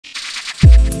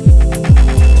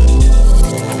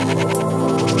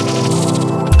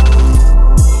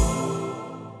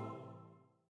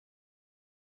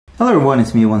Hello everyone,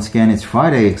 it's me once again. It's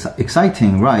Friday.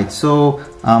 Exciting, right? So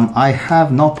I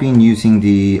have not been using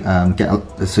the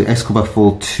Escobar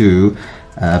Fold 2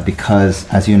 because,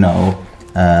 as you know,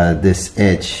 this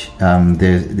edge,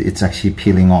 it's actually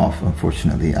peeling off,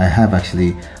 unfortunately. I have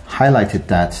actually highlighted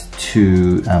that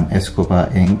to Escobar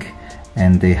Inc,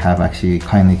 and they have actually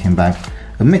kindly came back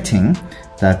admitting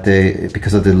that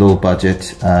because of the low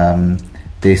budget,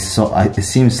 it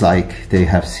seems like they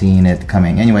have seen it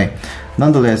coming. Anyway,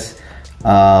 nonetheless,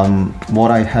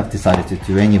 what I have decided to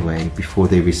do anyway before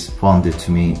they responded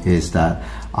to me is that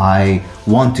I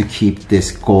want to keep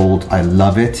this gold. I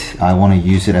love it. I want to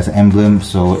use it as an emblem,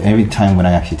 so every time when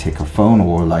I actually take a phone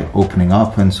or like opening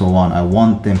up and so on, I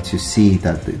want them to see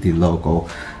that the logo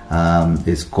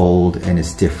is gold and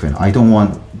it's different. I don't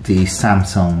want the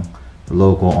Samsung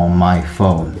logo on my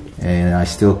phone, and I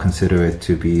still consider it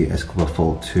to be Escobar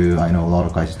Fold 2. I know a lot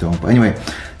of guys don't, but anyway,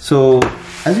 so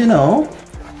as you know,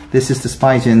 this is the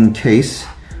Spigen case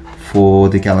for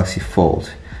the Galaxy Fold.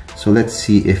 So let's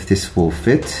see if this will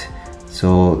fit.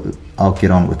 So I'll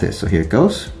get on with this. So here it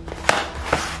goes.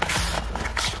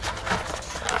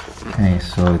 Okay,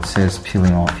 so it says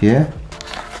peeling off here.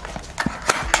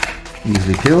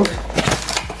 Easily peeled.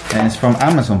 And it's from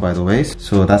Amazon, by the way.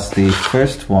 So that's the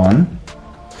first one.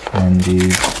 And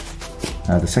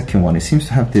the second one, it seems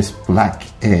to have this black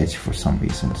edge for some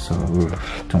reason, so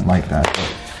don't like that.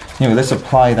 But anyway, let's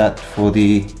apply that for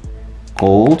the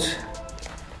gold.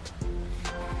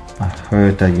 I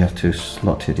heard that you have to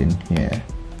slot it in here.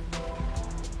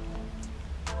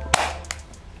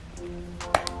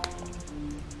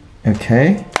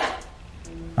 Okay.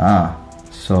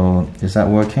 So is that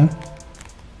working?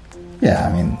 Yeah,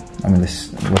 I mean let's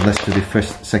do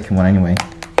the second one anyway.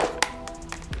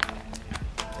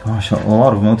 Gosh, a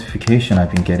lot of notification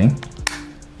I've been getting.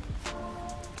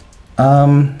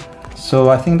 So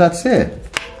I think that's it,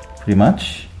 pretty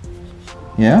much.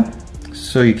 Yeah.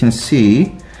 So you can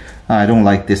see, I don't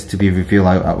like this to be revealed.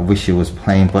 I wish it was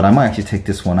plain, but I might actually take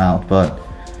this one out.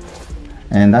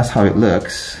 And that's how it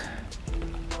looks.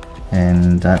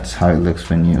 And that's how it looks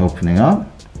when you're opening up.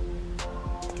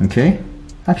 Okay.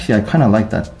 Actually, I kind of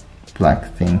like that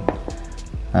black thing.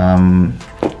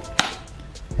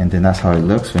 And then that's how it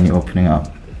looks when you're opening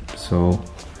up. So,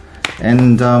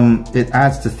 and it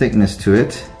adds the thickness to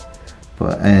it,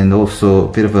 and also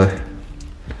a bit of a,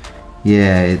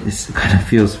 yeah, it kind of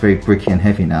feels very bricky and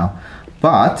heavy now.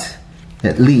 But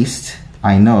at least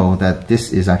I know that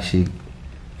this is actually,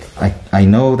 I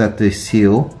know that the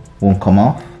seal won't come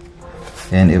off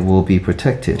and it will be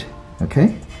protected.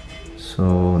 Okay,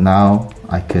 so now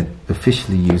I could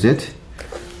officially use it,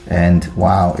 and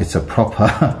wow, it's a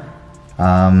proper.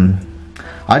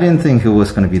 I didn't think it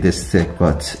was going to be this thick,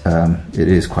 but it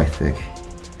is quite thick.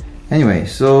 Anyway,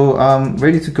 so I'm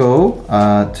ready to go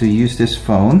to use this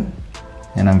phone,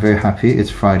 and I'm very happy.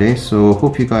 It's Friday, so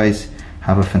hope you guys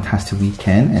have a fantastic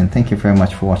weekend, and thank you very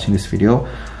much for watching this video.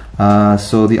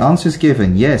 So the answer is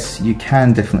given. Yes, you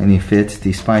can definitely fit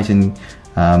the Spigen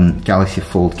Galaxy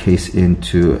Fold case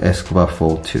into Escobar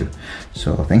Fold 2.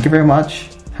 So thank you very much.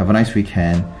 Have a nice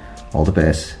weekend. All the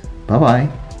best. Bye bye.